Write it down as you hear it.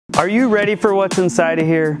Are you ready for what's inside of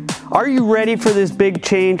here? Are you ready for this big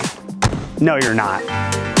change? No, you're not.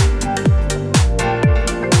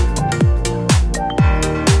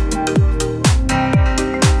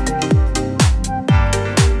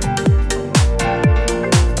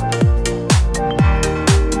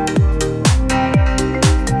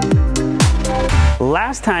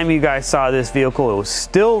 Last time you guys saw this vehicle, it was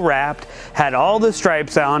still wrapped, had all the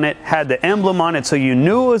stripes on it, had the emblem on it, so you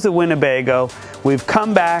knew it was a Winnebago. We've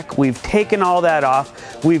come back, we've taken all that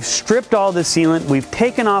off, we've stripped all the sealant, we've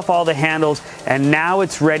taken off all the handles, and now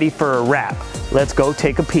it's ready for a wrap. Let's go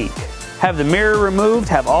take a peek. Have the mirror removed,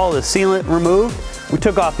 have all the sealant removed. We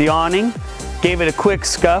took off the awning, gave it a quick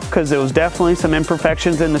scuff because there was definitely some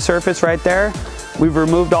imperfections in the surface right there. We've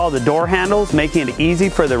removed all the door handles, making it easy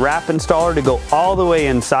for the wrap installer to go all the way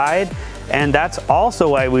inside. And that's also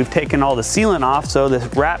why we've taken all the sealant off so the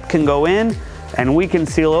wrap can go in and we can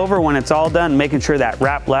seal over when it's all done, making sure that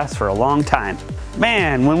wrap lasts for a long time.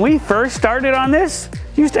 Man, when we first started on this,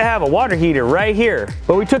 used to have a water heater right here,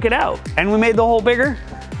 but we took it out and we made the hole bigger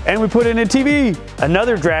and we put in a TV.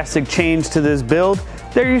 Another drastic change to this build,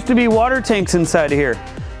 there used to be water tanks inside of here.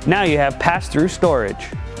 Now you have pass-through storage.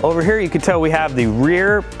 Over here you can tell we have the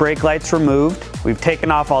rear brake lights removed. We've taken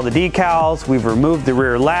off all the decals, we've removed the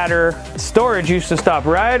rear ladder. Storage used to stop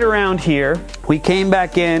right around here. We came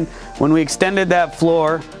back in, when we extended that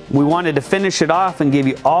floor, we wanted to finish it off and give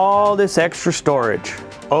you all this extra storage.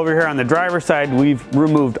 Over here on the driver's side, we've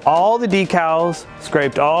removed all the decals,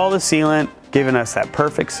 scraped all the sealant, giving us that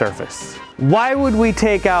perfect surface. Why would we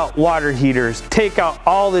take out water heaters, take out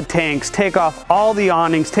all the tanks, take off all the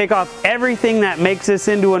awnings, take off everything that makes this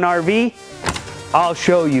into an RV? I'll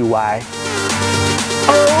show you why.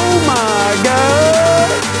 Oh my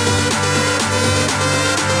God!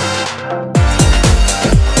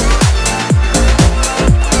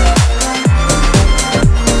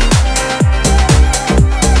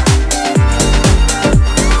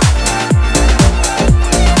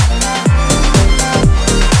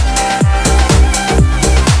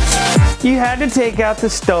 You had to take out the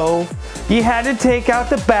stove, you had to take out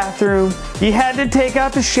the bathroom, you had to take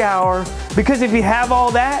out the shower, because if you have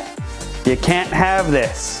all that, you can't have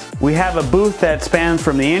this. We have a booth that spans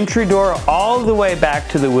from the entry door all the way back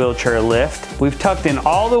to the wheelchair lift. We've tucked in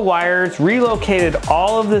all the wires, relocated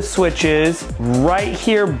all of the switches right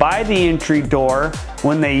here by the entry door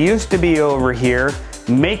when they used to be over here,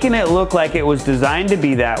 making it look like it was designed to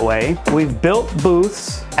be that way. We've built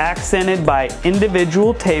booths accented by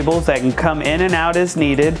individual tables that can come in and out as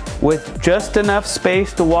needed with just enough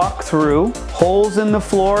space to walk through. Holes in the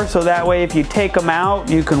floor so that way if you take them out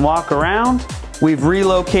you can walk around. We've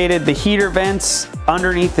relocated the heater vents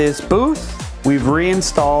underneath this booth. We've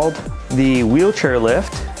reinstalled the wheelchair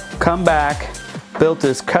lift. Come back, built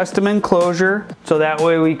this custom enclosure so that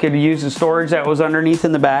way we could use the storage that was underneath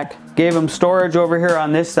in the back. Gave them storage over here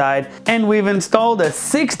on this side, and we've installed a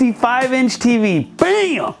 65-inch TV.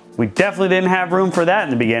 Bam! We definitely didn't have room for that in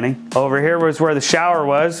the beginning. Over here was where the shower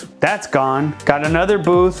was. That's gone. Got another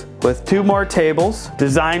booth with 2 more tables,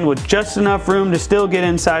 designed with just enough room to still get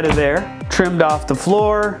inside of there. Trimmed off the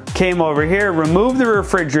floor, came over here, removed the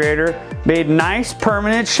refrigerator, made nice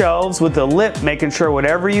permanent shelves with a lip, making sure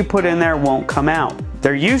whatever you put in there won't come out.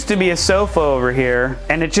 There used to be a sofa over here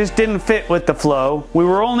and it just didn't fit with the flow. We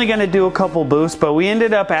were only gonna do a couple booths, but we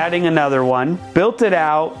ended up adding another one, built it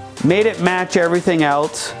out, made it match everything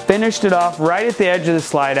else, finished it off right at the edge of the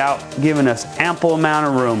slide out, giving us ample amount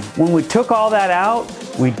of room. When we took all that out,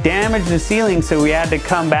 we damaged the ceiling, so we had to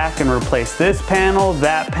come back and replace this panel,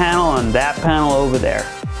 that panel, and that panel over there.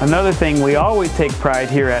 Another thing we always take pride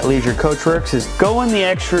here at Leisure Coachworks is going the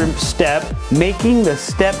extra step, making the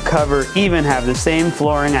step cover even have the same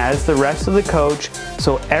flooring as the rest of the coach,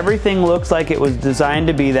 so everything looks like it was designed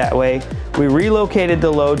to be that way. We relocated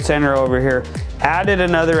the load center over here, added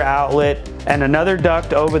another outlet and another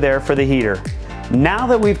duct over there for the heater. Now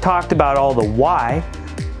that we've talked about all the why,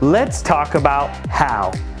 let's talk about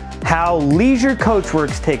how. How Leisure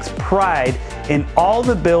Coachworks takes pride in all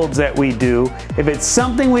the builds that we do. If it's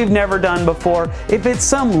something we've never done before, if it's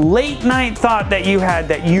some late night thought that you had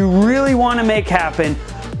that you really want to make happen,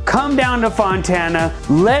 come down to Fontana,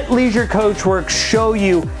 let Leisure Coachworks show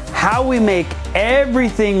you how we make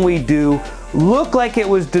everything we do look like it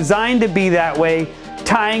was designed to be that way,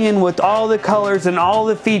 tying in with all the colors and all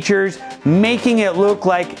the features, making it look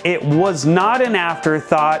like it was not an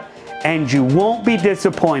afterthought, and you won't be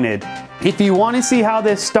disappointed. If you want to see how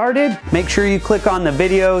this started, make sure you click on the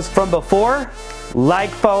videos from before, like,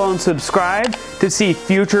 follow, and subscribe to see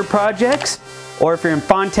future projects, or if you're in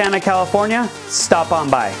Fontana, California, stop on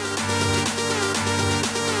by.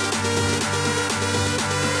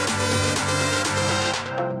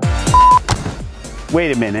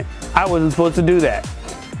 Wait a minute. I wasn't supposed to do that.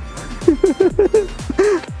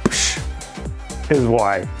 His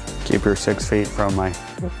wife. Keep her 6 feet from my.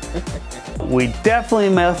 We definitely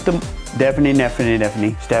messed them. Stephanie and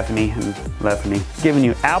Leffany. Giving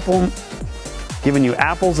you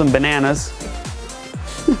apples and bananas.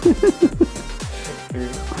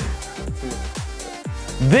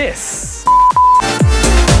 This